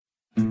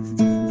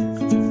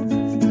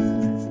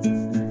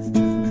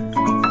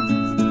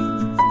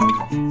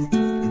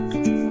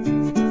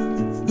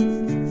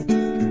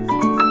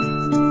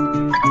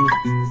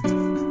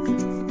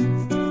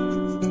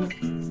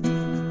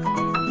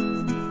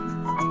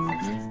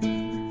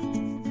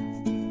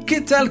¿Qué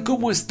tal?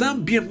 ¿Cómo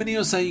están?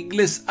 Bienvenidos a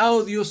Inglés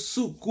Audio,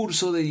 su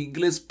curso de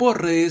inglés por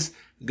redes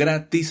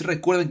gratis.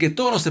 Recuerden que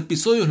todos los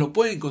episodios lo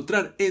pueden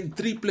encontrar en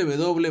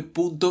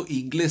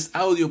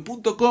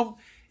www.inglesaudio.com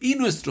y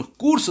nuestros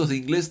cursos de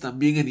inglés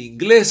también en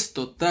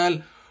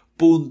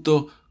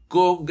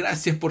inglestotal.com.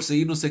 Gracias por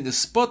seguirnos en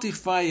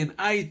Spotify, en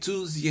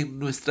iTunes y en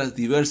nuestras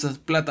diversas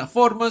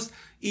plataformas.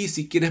 Y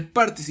si quieres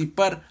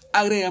participar,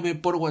 agrégame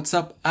por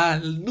WhatsApp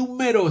al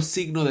número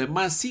signo de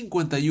más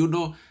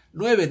 51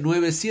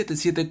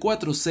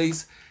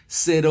 997746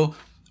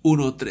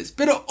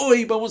 Pero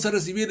hoy vamos a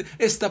recibir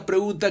esta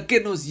pregunta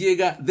que nos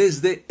llega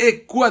desde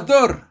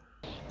Ecuador.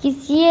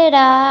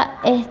 Quisiera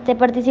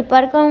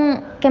participar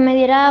con que me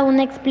diera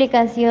una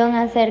explicación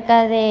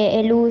acerca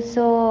del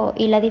uso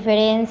y la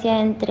diferencia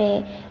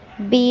entre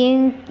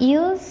being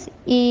used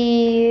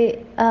y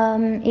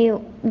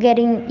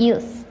getting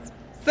used.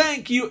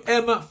 Thank you,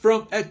 Emma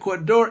from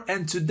Ecuador.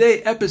 And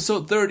today,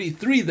 episode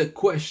 33, the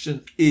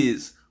question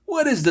is,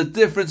 what is the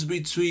difference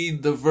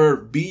between the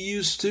verb be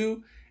used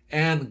to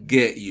and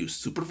get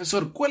used to?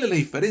 Profesor, ¿cuál es la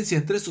diferencia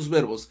entre estos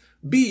verbos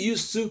be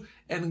used to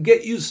and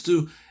get used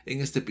to?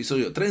 En este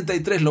episodio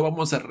 33 lo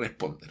vamos a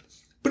responder.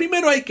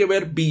 Primero hay que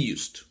ver be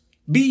used to.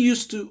 Be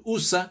used to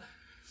usa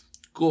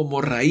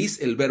como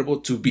raíz el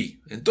verbo to be.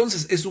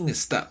 Entonces es un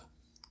estado.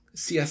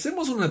 Si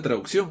hacemos una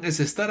traducción es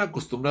estar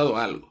acostumbrado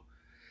a algo.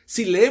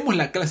 Si leemos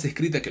la clase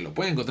escrita que lo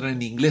pueden encontrar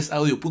en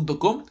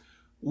inglesaudio.com,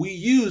 we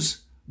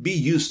use be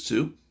used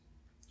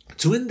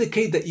to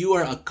indicate that you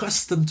are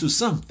accustomed to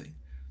something.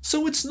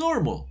 So it's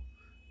normal.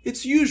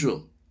 It's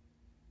usual.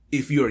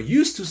 If you are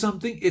used to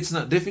something, it's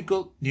not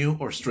difficult, new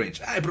or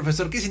strange. Ay,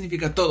 profesor, ¿qué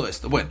significa todo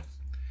esto? Bueno,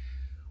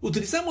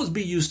 utilizamos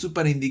be used to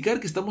para indicar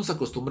que estamos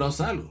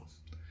acostumbrados a algo.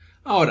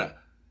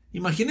 Ahora,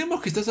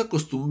 imaginemos que estás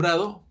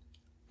acostumbrado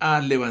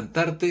a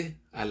levantarte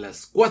a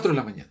las 4 de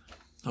la mañana,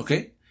 ¿ok?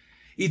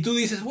 Y tú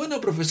dices,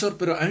 bueno, profesor,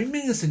 pero a mí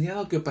me han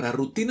enseñado que para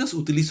rutinas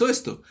utilizo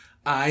esto.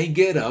 I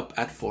get up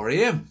at 4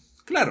 a.m.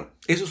 Claro,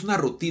 eso es una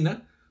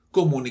rutina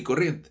común y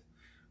corriente.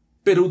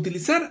 Pero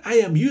utilizar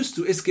I am used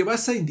to es que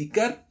vas a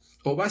indicar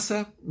o vas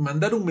a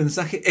mandar un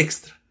mensaje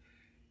extra.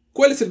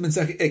 ¿Cuál es el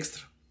mensaje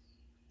extra?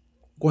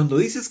 Cuando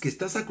dices que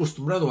estás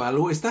acostumbrado a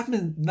algo, estás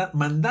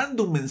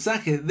mandando un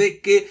mensaje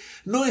de que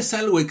no es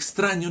algo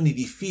extraño, ni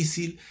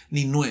difícil,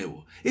 ni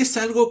nuevo. Es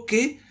algo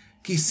que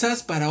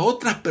quizás para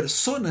otras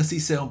personas sí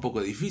sea un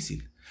poco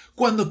difícil.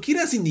 Cuando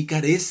quieras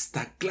indicar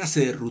esta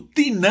clase de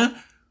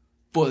rutina,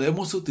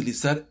 podemos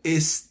utilizar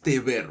este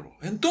verbo.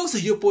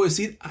 Entonces yo puedo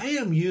decir, I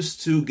am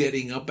used to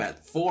getting up at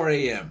 4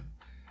 a.m.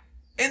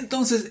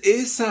 Entonces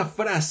esa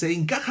frase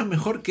encaja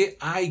mejor que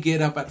I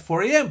get up at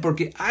 4 a.m.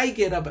 porque I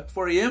get up at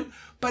 4 a.m.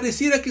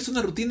 pareciera que es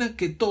una rutina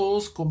que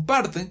todos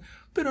comparten,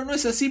 pero no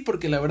es así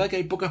porque la verdad que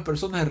hay pocas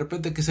personas de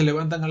repente que se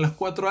levantan a las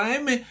 4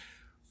 a.m.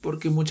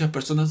 porque muchas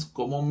personas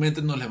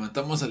comúnmente nos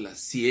levantamos a las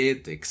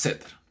 7,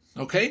 etc.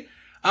 ¿Ok?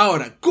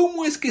 Ahora,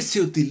 ¿cómo es que se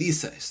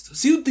utiliza esto?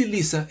 Se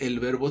utiliza el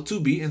verbo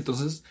to be,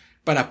 entonces,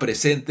 para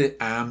presente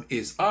am,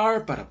 is,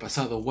 are, para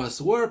pasado was,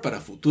 were,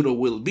 para futuro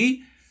will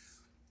be.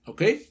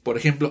 ¿Ok? Por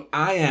ejemplo,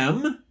 I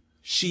am,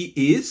 she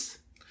is,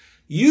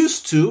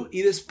 used to,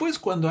 y después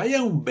cuando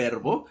haya un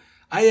verbo,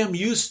 I am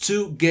used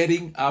to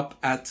getting up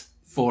at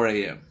 4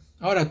 a.m.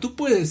 Ahora, tú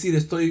puedes decir,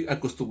 estoy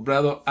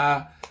acostumbrado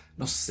a,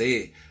 no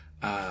sé,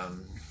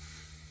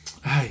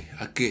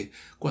 ¿a qué?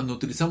 Cuando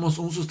utilizamos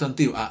un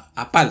sustantivo,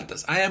 a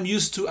paltas. I am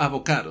used to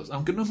avocados,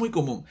 aunque no es muy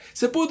común.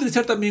 Se puede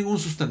utilizar también un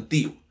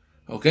sustantivo,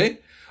 ¿ok?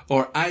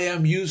 Or I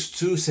am used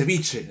to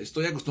ceviche.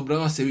 Estoy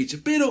acostumbrado a ceviche.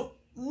 Pero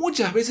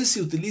muchas veces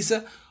se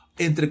utiliza,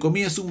 entre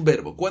comillas, un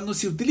verbo. Cuando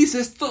se utiliza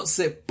esto,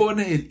 se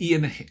pone el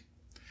ing.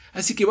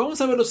 Así que vamos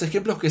a ver los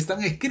ejemplos que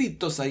están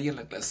escritos ahí en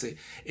la clase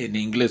en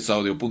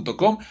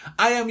inglesaudio.com.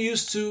 I am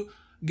used to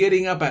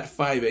getting up at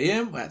 5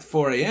 a.m., at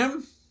 4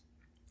 a.m.,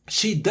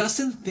 She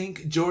doesn't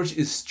think George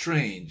is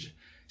strange.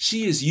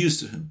 She is used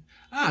to him.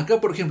 Acá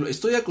por ejemplo,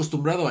 estoy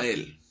acostumbrado a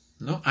él,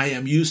 ¿no? I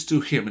am used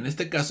to him. En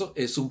este caso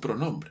es un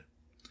pronombre.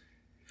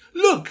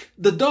 Look,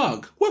 the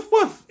dog, woof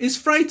woof, is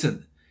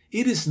frightened.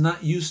 It is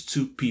not used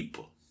to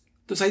people.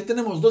 Entonces ahí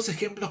tenemos dos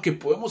ejemplos que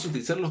podemos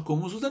utilizarlos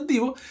con un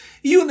sustantivo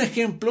y un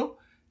ejemplo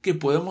que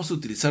podemos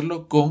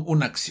utilizarlo con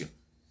una acción.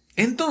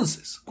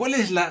 Entonces, ¿cuál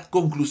es la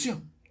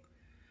conclusión?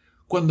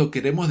 Cuando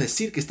queremos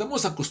decir que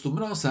estamos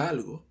acostumbrados a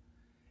algo,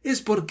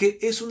 es porque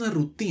es una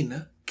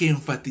rutina que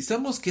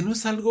enfatizamos que no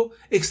es algo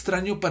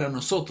extraño para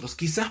nosotros.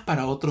 Quizás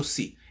para otros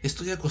sí.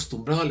 Estoy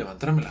acostumbrado a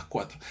levantarme a las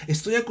 4.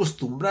 Estoy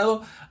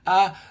acostumbrado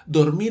a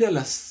dormir a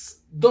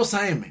las 2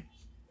 a.m.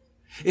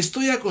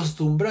 Estoy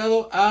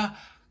acostumbrado a,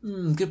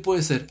 ¿qué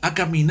puede ser? A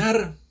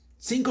caminar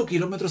 5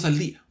 kilómetros al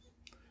día.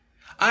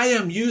 I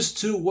am used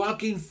to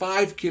walking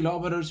 5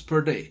 kilometers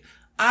per day.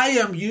 I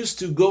am used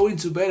to going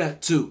to bed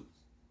at 2.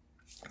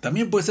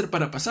 También puede ser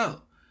para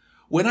pasado.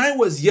 When I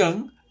was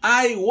young,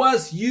 I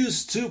was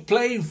used to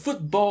playing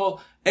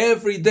football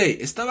every day.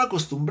 Estaba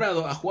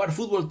acostumbrado a jugar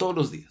fútbol todos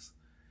los días.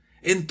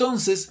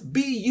 Entonces,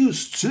 be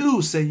used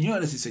to,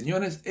 señores y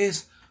señores,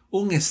 es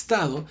un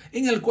estado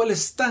en el cual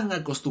están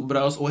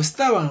acostumbrados o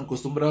estaban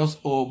acostumbrados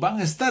o van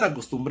a estar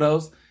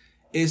acostumbrados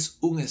es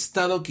un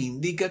estado que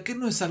indica que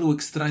no es algo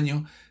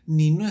extraño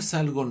ni no es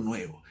algo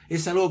nuevo.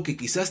 Es algo que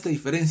quizás te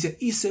diferencia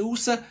y se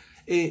usa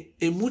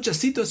en muchas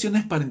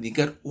situaciones para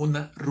indicar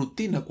una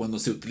rutina cuando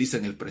se utiliza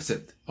en el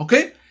presente. ¿Ok?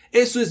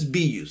 Eso es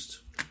be used to.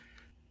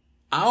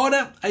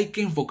 Ahora hay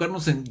que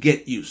enfocarnos en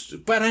get used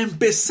to. Para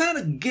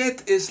empezar,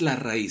 get es la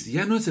raíz,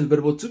 ya no es el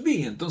verbo to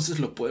be, entonces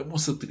lo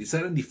podemos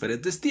utilizar en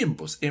diferentes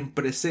tiempos. En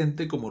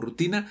presente como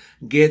rutina,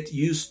 get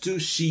used to,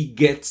 she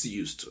gets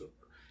used to.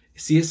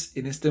 Si es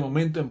en este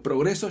momento en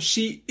progreso,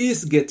 she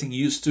is getting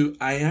used to,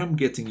 I am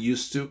getting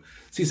used to.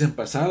 Si es en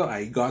pasado,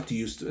 I got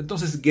used to.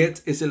 Entonces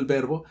get es el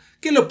verbo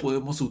que lo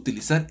podemos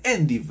utilizar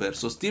en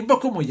diversos tiempos,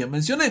 como ya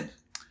mencioné.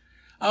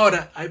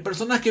 Ahora, hay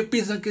personas que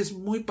piensan que es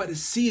muy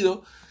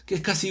parecido, que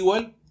es casi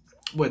igual.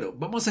 Bueno,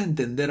 vamos a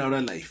entender ahora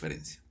la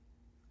diferencia.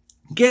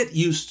 Get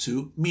used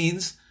to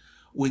means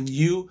when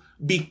you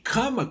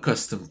become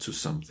accustomed to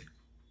something.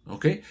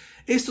 ¿Ok?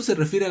 Esto se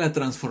refiere a la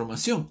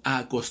transformación, a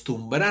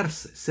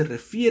acostumbrarse. Se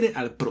refiere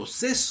al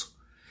proceso.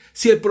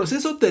 Si el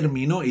proceso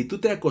terminó y tú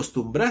te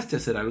acostumbraste a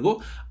hacer algo,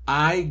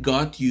 I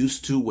got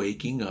used to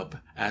waking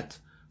up at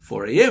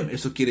 4 a.m.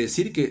 Eso quiere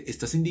decir que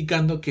estás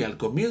indicando que al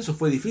comienzo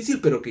fue difícil,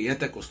 pero que ya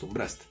te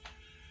acostumbraste.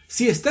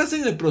 Si estás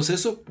en el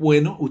proceso,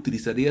 bueno,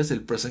 utilizarías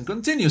el present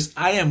continuous.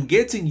 I am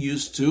getting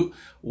used to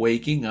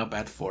waking up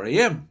at 4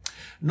 a.m.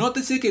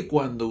 Nótese que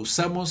cuando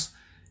usamos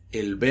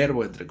el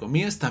verbo entre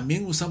comillas,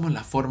 también usamos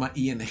la forma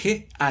ing,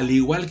 al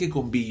igual que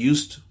con be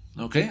used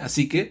to. ¿Ok?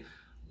 Así que,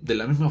 de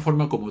la misma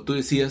forma como tú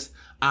decías,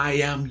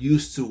 I am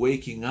used to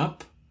waking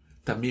up,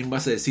 también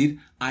vas a decir,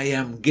 I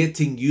am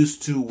getting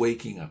used to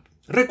waking up.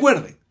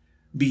 Recuerden,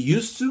 be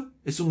used to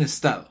es un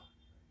estado.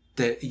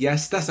 Ya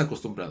estás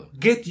acostumbrado.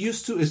 Get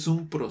used to es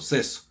un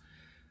proceso.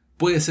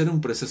 Puede ser un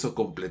proceso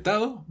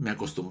completado. Me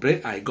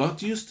acostumbré. I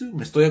got used to.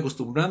 Me estoy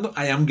acostumbrando.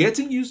 I am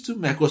getting used to.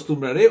 Me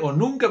acostumbraré o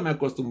nunca me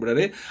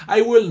acostumbraré.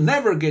 I will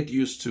never get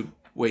used to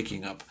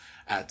waking up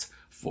at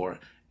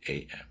 4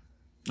 a.m.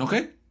 ¿Ok?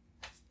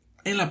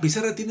 En la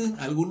pizarra tienen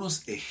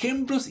algunos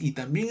ejemplos y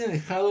también he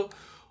dejado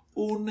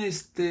una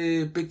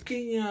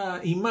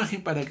pequeña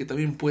imagen para que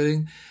también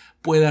puedan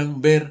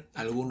ver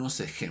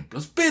algunos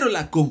ejemplos. Pero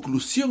la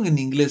conclusión en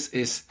inglés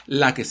es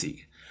la que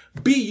sigue.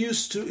 Be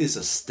used to is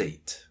a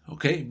state.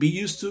 Okay? Be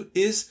used to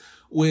is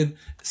when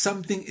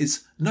something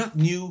is not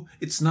new,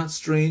 it's not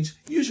strange,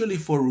 usually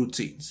for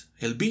routines.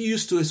 El be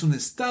used to es un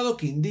estado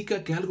que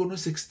indica que algo no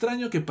es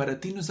extraño, que para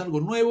ti no es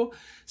algo nuevo.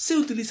 Se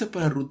utiliza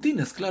para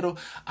rutinas. Claro,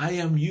 I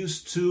am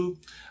used to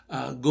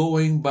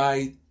going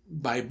by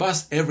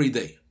bus every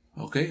day.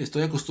 Okay?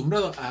 Estoy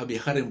acostumbrado a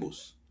viajar en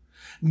bus.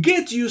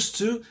 Get used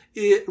to,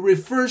 it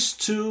refers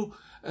to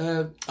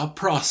a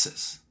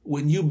process.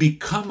 When you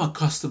become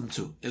accustomed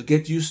to. El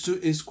get used to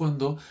es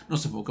cuando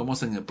nos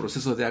enfocamos en el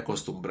proceso de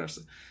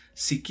acostumbrarse.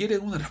 Si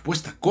quieren una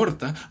respuesta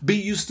corta, be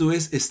used to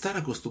es estar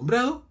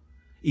acostumbrado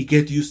y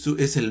get used to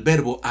es el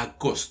verbo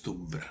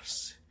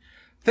acostumbrarse.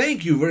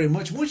 Thank you very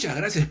much. Muchas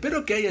gracias.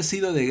 Espero que haya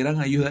sido de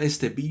gran ayuda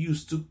este be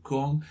used to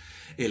con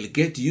el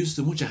get used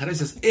to. Muchas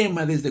gracias,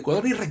 Emma, desde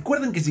Ecuador. Y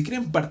recuerden que si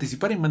quieren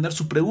participar y mandar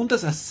sus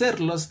preguntas,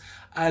 hacerlas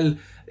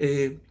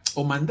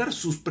o mandar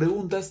sus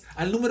preguntas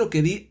al número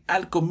que di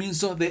al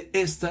comienzo de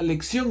esta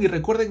lección. Y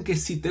recuerden que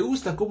si te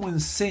gusta cómo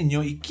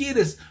enseño y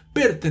quieres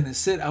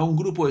pertenecer a un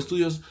grupo de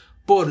estudios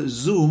por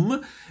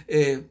Zoom,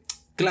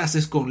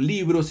 clases con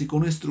libros y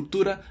con una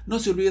estructura, no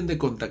se olviden de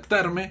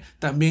contactarme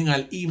también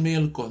al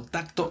email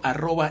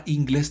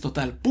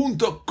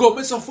contacto@inglestotal.com.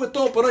 Eso fue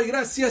todo por hoy.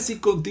 Gracias y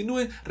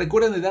continúen.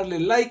 Recuerden de darle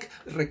like.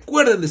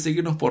 Recuerden de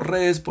seguirnos por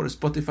redes, por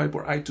Spotify,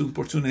 por iTunes,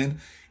 por TuneIn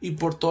y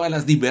por todas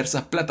las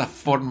diversas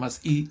plataformas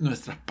y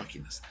nuestras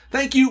páginas.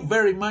 Thank you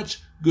very much.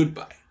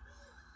 Goodbye.